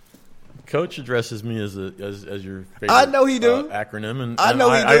 Coach addresses me as your favorite I know he do. Acronym, and I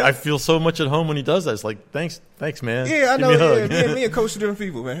know he do. I feel so much at home when he does that. It's like, thanks, man. Yeah, I know. Yeah, me and Coach are different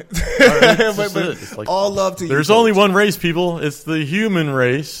people, man. but it's like, all love to you. There's Coach. only one race, people. It's the human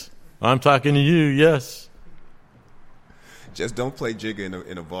race. I'm talking to you. Yes. Just don't play Jigga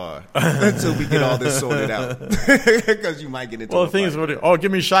in a bar until we get all this sorted out, because you might get into. Well, the thing is,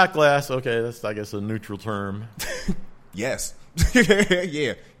 give me a shot glass. Okay, that's I guess a neutral term. Yes.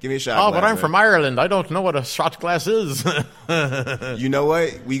 Yeah, give me a shot glass. Oh, but I'm from Ireland. I don't know what a shot glass is. You know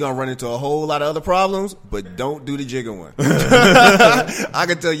what? We gonna run into a whole lot of other problems, but don't do the Jigga one. I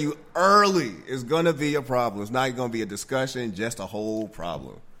can tell you early, it's gonna be a problem. It's not gonna be a discussion, just a whole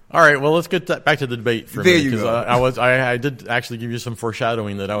problem. All right, well, let's get back to the debate for a there minute. You go. I did actually give you some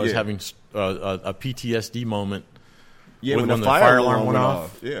foreshadowing that I was having a PTSD moment. Yeah, when the fire alarm went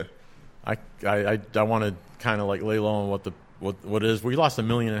off. Yeah, I want to kind of like lay low on what it is. We lost $1.5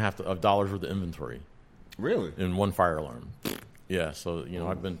 million worth of inventory. Really? In one fire alarm. Yeah, so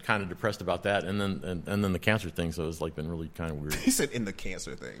I've been kind of depressed about that, and then the cancer thing. So it's like been really kind of weird. He said in the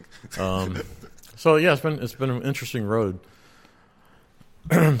cancer thing. So yeah, it's been an interesting road.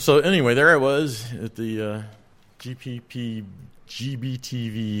 So anyway, there I was at the GBTV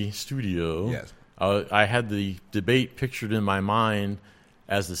studio. Yes. I had the debate pictured in my mind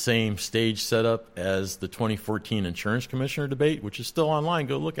as the same stage setup as the 2014 insurance commissioner debate, which is still online.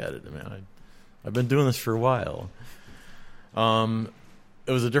 Go look at it, man. I've been doing this for a while.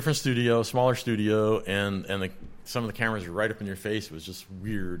 It was a different studio, smaller studio, and some of the cameras were right up in your face. It was just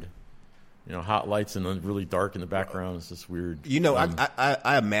weird. Hot lights and then really dark in the background. It's just weird.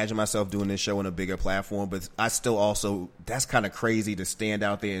 I imagine myself doing this show on a bigger platform, but I still also, that's kind of crazy to stand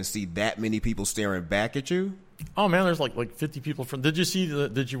out there and see that many people staring back at you. Oh man, there's like 50 people from. Did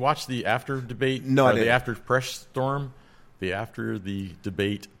you watch the after debate? No, I didn't. The after press storm, the after the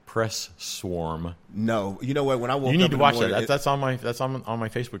debate press swarm. No, you know what? When I woke up, you need to watch that. That's on my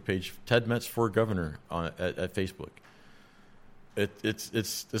Facebook page. Ted Metz for governor at Facebook.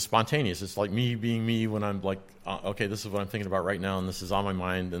 It's spontaneous. It's like me being me when I'm like, okay, this is what I'm thinking about right now, and this is on my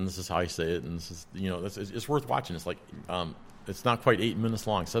mind, and this is how I say it, and this is it's worth watching. It's like it's not quite 8 minutes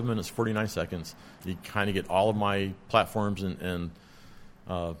long, 7 minutes 49 seconds. You kind of get all of my platforms and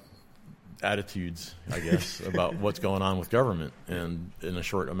attitudes, I guess, about what's going on with government, and in a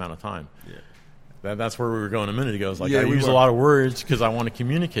short amount of time. Yeah, that's where we were going a minute ago. It's like I use a lot of words because I want to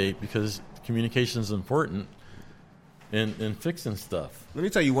communicate, because communication is important. In fixing stuff. Let me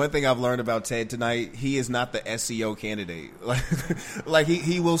tell you one thing I've learned about Ted tonight. He is not the SEO candidate. Like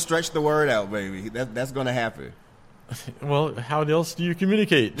he will stretch the word out, baby. That's going to happen. Well, how else do you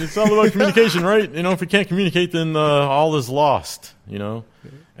communicate? It's all about communication, right? If we can't communicate, then all is lost. And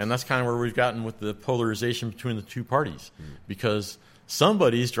that's kind of where we've gotten with the polarization between the two parties, because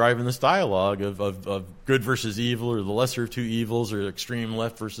somebody's driving this dialogue of good versus evil, or the lesser of two evils, or extreme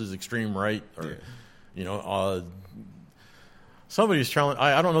left versus extreme right, or somebody's trying.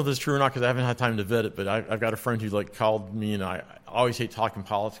 I don't know if this is true or not because I haven't had time to vet it. But I've got a friend who called me, and I always hate talking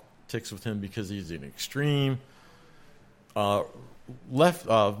politics with him because he's an extreme left.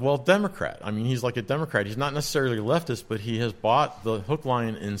 Democrat. I mean, he's like a Democrat. He's not necessarily leftist, but he has bought the hook,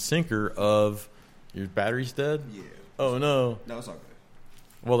 line, and sinker of your battery's dead. Yeah. Oh no. No, it's all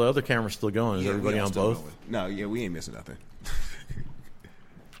good. Well, the other camera's still going. Is everybody on both? Going. No, we ain't missing nothing.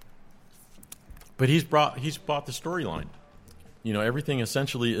 But he's bought the storyline. Everything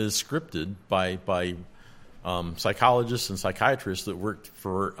essentially is scripted by psychologists and psychiatrists that worked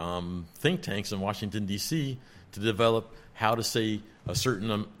for think tanks in Washington, D.C. to develop how to say a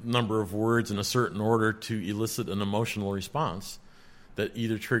certain number of words in a certain order to elicit an emotional response that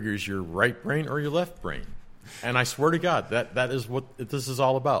either triggers your right brain or your left brain. And I swear to God, that is what this is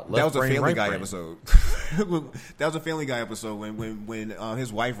all about. That was a brain, Family right Guy brain. episode. That was a Family Guy episode when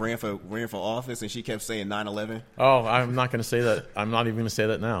his wife ran for office and she kept saying 9/11. Oh, I'm not going to say that. I'm not even going to say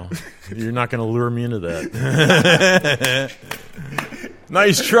that now. You're not going to lure me into that.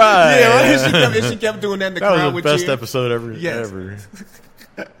 Nice try. Yeah, right? She kept doing that in the crowd with That was the best cheer. episode ever. Yes. Ever.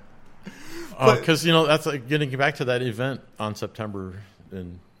 Because that's like getting back to that event on September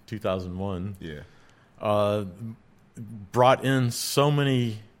in 2001. Yeah. Brought in so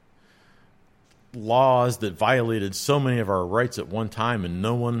many laws that violated so many of our rights at one time, and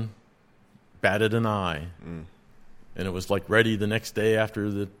no one batted an eye. And it was like ready the next day after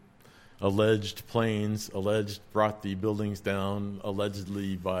the alleged planes brought the buildings down,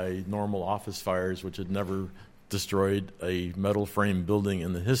 allegedly by normal office fires, which had never destroyed a metal frame building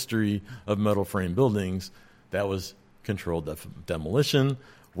in the history of metal frame buildings. That was controlled demolition.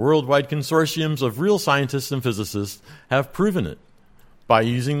 Worldwide consortiums of real scientists and physicists have proven it by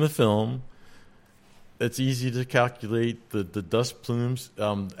using the film. It's easy to calculate the dust plumes.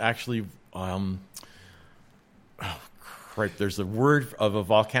 There's a word of a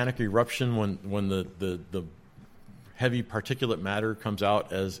volcanic eruption when the heavy particulate matter comes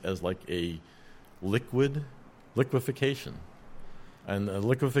out as like a liquefaction. And the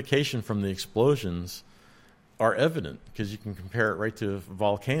liquefaction from the explosions are evident because you can compare it right to a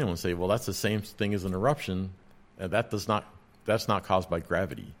volcano and say, well, that's the same thing as an eruption. And that's not caused by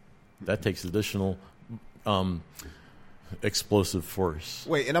gravity. That takes additional explosive force.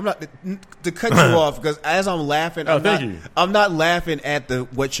 Wait, and I'm not to cut you off because as I'm laughing, I'm not laughing at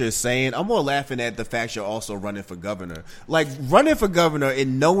what you're saying. I'm more laughing at the fact you're also running for governor. Like running for governor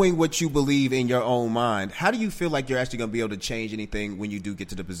and knowing what you believe in your own mind. How do you feel like you're actually going to be able to change anything when you do get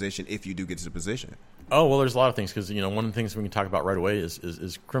to the position, if you do get to the position? Oh, well, there's a lot of things because one of the things we can talk about right away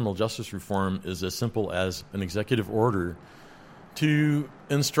is criminal justice reform is as simple as an executive order to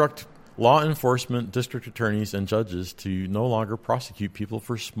instruct law enforcement, district attorneys, and judges to no longer prosecute people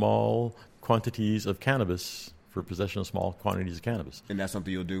for small quantities of cannabis, for possession of small quantities of cannabis. And that's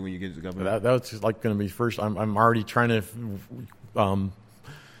something you'll do when you get to the government? That's like going to be first. I'm already trying to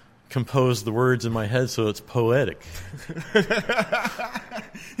compose the words in my head so it's poetic.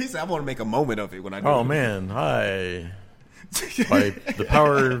 He said, I want to make a moment of it when I do it. Oh, man. Hi. By the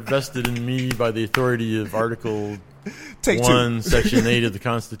power vested in me by the authority of Article Take 1, two. Section 8 of the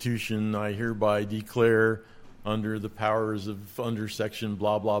Constitution, I hereby declare under the powers of under section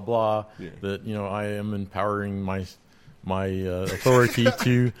blah, blah, blah, that, I am empowering my authority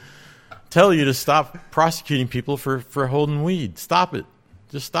to tell you to stop prosecuting people for holding weed. Stop it.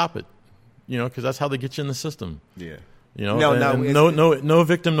 Just stop it. Because that's how they get you in the system. Yeah. No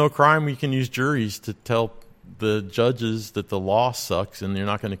victim, no crime. We can use juries to tell the judges that the law sucks and you're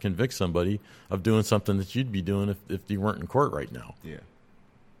not going to convict somebody of doing something that you'd be doing if you weren't in court right now. Yeah.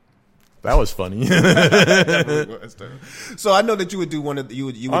 That was funny. So I know that you would do one of you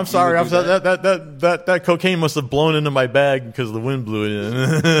would. I'm sorry. That cocaine must have blown into my bag because the wind blew it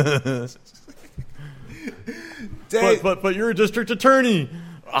in. But you're a district attorney.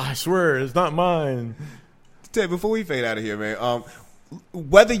 I swear it's not mine. Ted, before we fade out of here, man,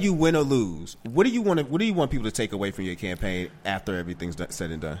 whether you win or lose, what do you want people to take away from your campaign after everything's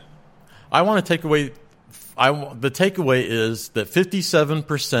said and done? I want to take away. The takeaway is that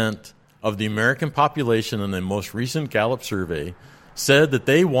 57% of the American population in the most recent Gallup survey said that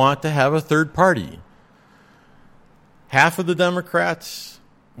they want to have a third party. Half of the Democrats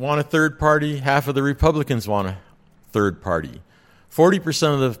want a third party. Half of the Republicans want a third party.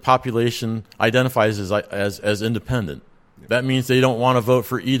 40% of the population identifies as independent. That means they don't want to vote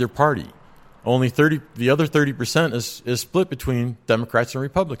for either party. The other 30% is split between Democrats and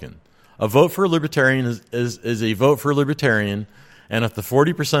Republicans. A vote for a libertarian is a vote for a libertarian, and if the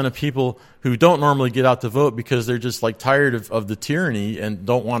 40% of people who don't normally get out to vote because they're just like tired of the tyranny and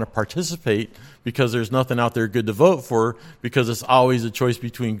don't want to participate because there's nothing out there good to vote for because it's always a choice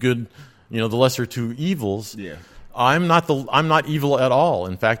between good, the lesser two evils. Yeah. I'm not evil at all.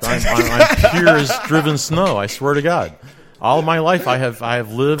 In fact, I'm pure as driven snow. I swear to God. All my life, I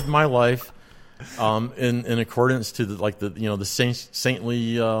have lived my life in accordance to the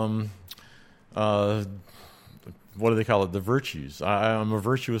saintly what do they call it? The virtues. I'm a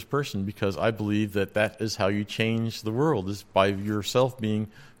virtuous person because I believe that is how you change the world, is by yourself being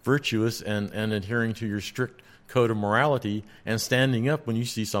virtuous and adhering to your strict code of morality and standing up when you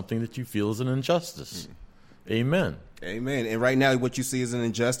see something that you feel is an injustice. Amen. Amen. And right now, what you see as an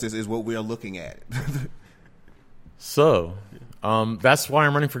injustice is what we are looking at. So that's why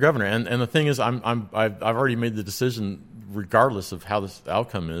I'm running for governor. And the thing is, I've already made the decision regardless of how this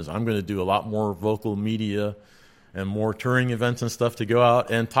outcome is, I'm going to do a lot more vocal media and more touring events and stuff to go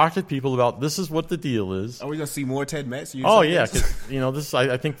out and talk to people about this is what the deal is. Are we going to see more Ted Metz? Oh yeah, because this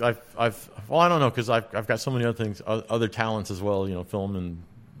I think I don't know, because I've got so many other things, other talents as well. Film and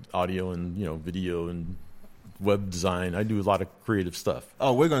audio and video and web design. I do a lot of creative stuff.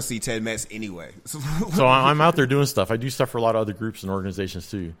 Oh, we're going to see Ted Metz anyway. So I'm out there doing stuff. I do stuff for a lot of other groups and organizations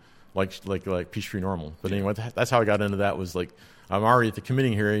too, like Peachtree Normal. But anyway, that's how I got into that. Was like, I'm already at the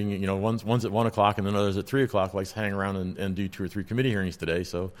committee hearing. One's at 1 o'clock and then others at 3 o'clock. Like to hang around and do 2 or 3 committee hearings today.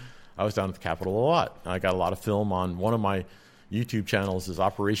 So I was down at the Capitol a lot. I got a lot of film on one of my YouTube channels is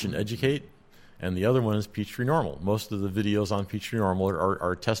Operation Educate, and the other one is Peachtree Normal. Most of the videos on Peachtree Normal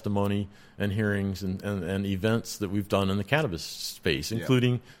are testimony and hearings and events that we've done in the cannabis space,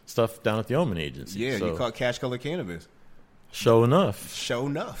 including stuff down at the Omen Agency. Yeah, you caught Cash Color Cannabis. Show enough. Oh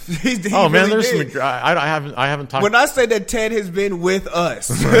man, there's some. I haven't talked. When I say that Ted has been with us,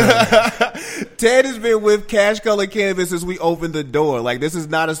 Ted has been with Cash Color Cannabis since we opened the door. Like, this is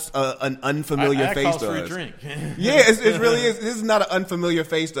not an unfamiliar face to us. Drink. Yeah, it really is. This is not an unfamiliar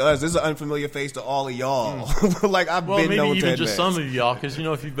face to us. This is an unfamiliar face to all of y'all. Like, I've been maybe knowing even Ted just Metz. some of y'all, because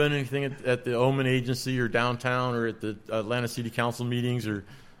if you've been anything at the Omen Agency or downtown or at the Atlanta City Council meetings or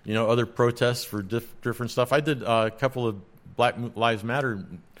other protests for different stuff. I did a couple of Black Lives Matter,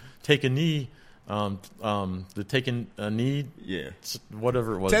 take a knee, the taking a knee,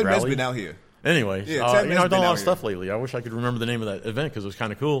 whatever it was. Ted rally. Metz been out here. Anyway, I've done a lot of stuff lately. I wish I could remember the name of that event because it was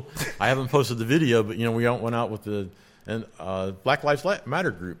kind of cool. I haven't posted the video, but we went out with the Black Lives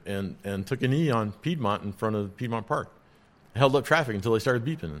Matter group and took a knee on Piedmont in front of Piedmont Park, held up traffic until they started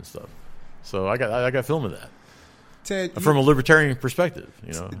beeping and stuff. So I got film of that. Ted, from a libertarian perspective,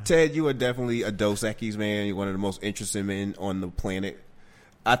 Ted, you are definitely a Dos Equis man. You're one of the most interesting men on the planet.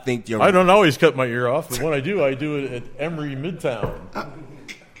 I think I don't always cut my ear off, but when I do it at Emory Midtown.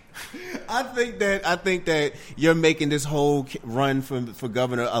 I think that you're making this whole run for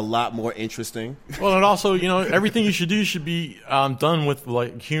governor a lot more interesting. Well, and also, everything you should do should be done with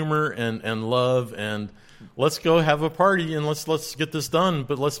like humor and love, and let's go have a party and let's get this done,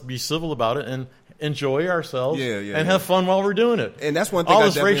 but let's be civil about it and enjoy ourselves and have fun while we're doing it. And that's one thing. All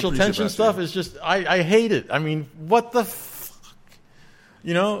this racial tension stuff is just I hate it. I mean, what the fuck?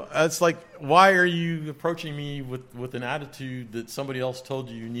 It's like, why are you approaching me with an attitude that somebody else told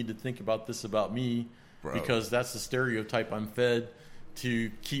you need to think about this about me? Bro. Because that's the stereotype I'm fed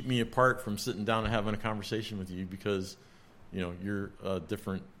to keep me apart from sitting down and having a conversation with you because you're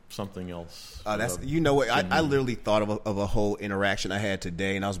different something else. That's what I literally thought of a whole interaction I had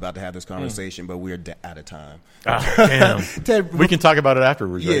today, and I was about to have this conversation, but we're out of time. Damn. Ted, we can talk about it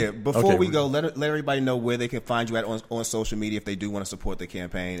afterwards. Yeah, right? before we go, let everybody know where they can find you at on social media if they do want to support the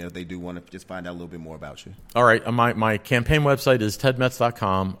campaign, and if they do want to just find out a little bit more about you. All right, my campaign website is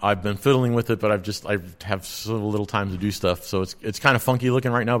tedmetz.com. I've been fiddling with it, but I have so little time to do stuff, so it's kind of funky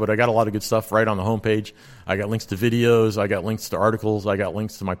looking right now, but I got a lot of good stuff right on the homepage. I got links to videos, I got links to articles, I got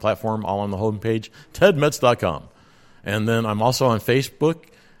links to my platform all on the homepage, tedmetz.com. And then I'm also on Facebook.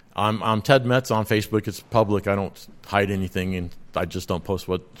 I'm Ted Metz on Facebook. It's public. I don't hide anything, and I just don't post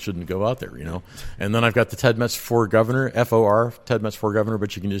what shouldn't go out there, And then I've got the Ted Metz for Governor, FOR, Ted Metz for Governor,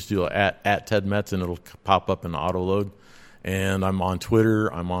 but you can just do at Ted Metz, and it'll pop up in auto load. And I'm on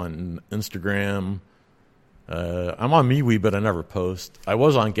Twitter. I'm on Instagram. I'm on MeWe, but I never post. I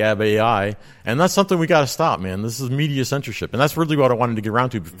was on Gab AI, and that's something we got to stop, man. This is media censorship, and that's really what I wanted to get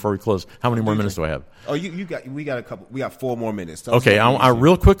around to before we close. How many more minutes do I have? Oh, we got a couple. We got 4 more minutes. Okay, I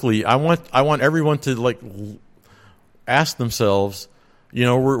real quickly. I want everyone to ask themselves.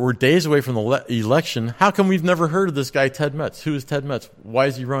 We're days away from the election. How come we've never heard of this guy, Ted Metz? Who is Ted Metz? Why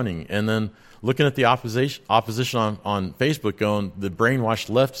is he running? And then looking at the opposition on Facebook, going the brainwashed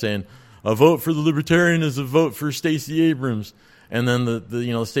left saying, a vote for the Libertarian is a vote for Stacey Abrams. And then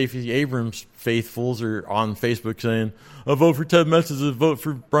the Stacey Abrams faithfuls are on Facebook saying, a vote for Ted Metz is a vote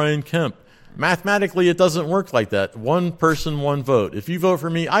for Brian Kemp. Mathematically, it doesn't work like that. One person, one vote. If you vote for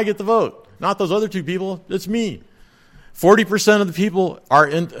me, I get the vote. Not those other 2 people. It's me. 40% of the people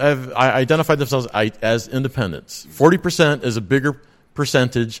have identified themselves as independents. 40% is a bigger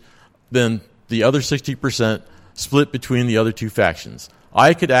percentage than the other 60% split between the other 2 factions.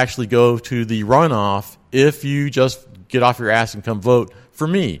 I could actually go to the runoff if you just get off your ass and come vote for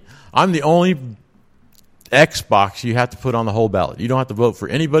me. I'm the only X box you have to put on the whole ballot. You don't have to vote for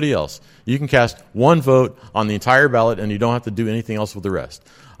anybody else. You can cast 1 vote on the entire ballot, and you don't have to do anything else with the rest.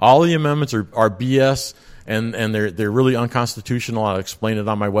 All the amendments are BS, and they're really unconstitutional. I'll explain it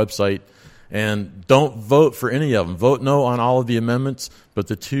on my website. And don't vote for any of them. Vote no on all of the amendments, but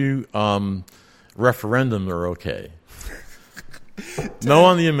the 2 referendum are okay. No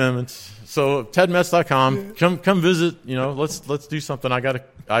on the amendments. So tedmetz.com. Come visit. Let's do something.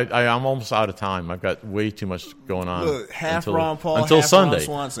 I'm almost out of time. I've got way too much going on. Look, Ron Paul until half Sunday. Ron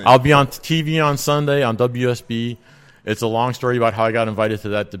Swanson. I'll be on TV on Sunday on WSB. It's a long story about how I got invited to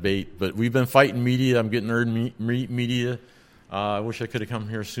that debate, but we've been fighting media. I'm getting earned media. I wish I could have come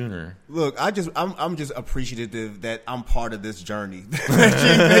here sooner. Look, I'm just appreciative that I'm part of this journey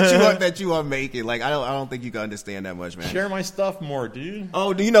that you are making. Like I don't think you can understand that much, man. Share my stuff more, dude.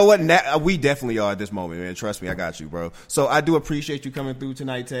 Oh, do you know what? We definitely are at this moment, man. Trust me, I got you, bro. So I do appreciate you coming through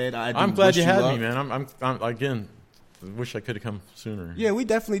tonight, Ted. I'm glad you had me, man. I'm again. Wish I could have come sooner. Yeah, we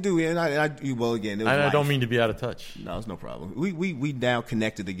definitely do. And I don't mean to be out of touch. No, it's no problem. We now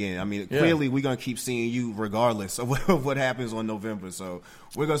connected again. I mean, clearly we're gonna keep seeing you regardless of what happens on November. So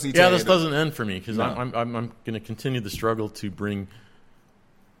we're gonna see. Yeah, this doesn't end for me because I'm going to continue the struggle to bring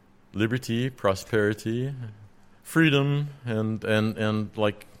liberty, prosperity, freedom, and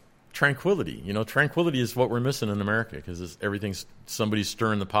like tranquility. Tranquility is what we're missing in America because somebody's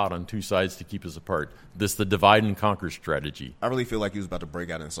stirring the pot on two sides to keep us apart. The divide and conquer strategy. I really feel like he was about to break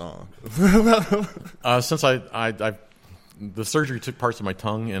out in song. Since the surgery took parts of my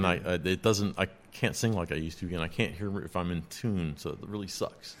tongue and I can't sing like I used to, and I can't hear if I'm in tune, so it really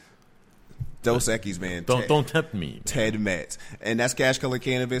sucks. Dos Equis, man. Don't tempt me. Man. Ted Metz. And that's Cash Color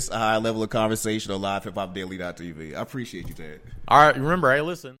Cannabis, a high level of conversation on LiveHipHopDaily.tv. I appreciate you, Ted. All right, remember, I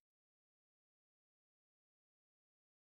listen.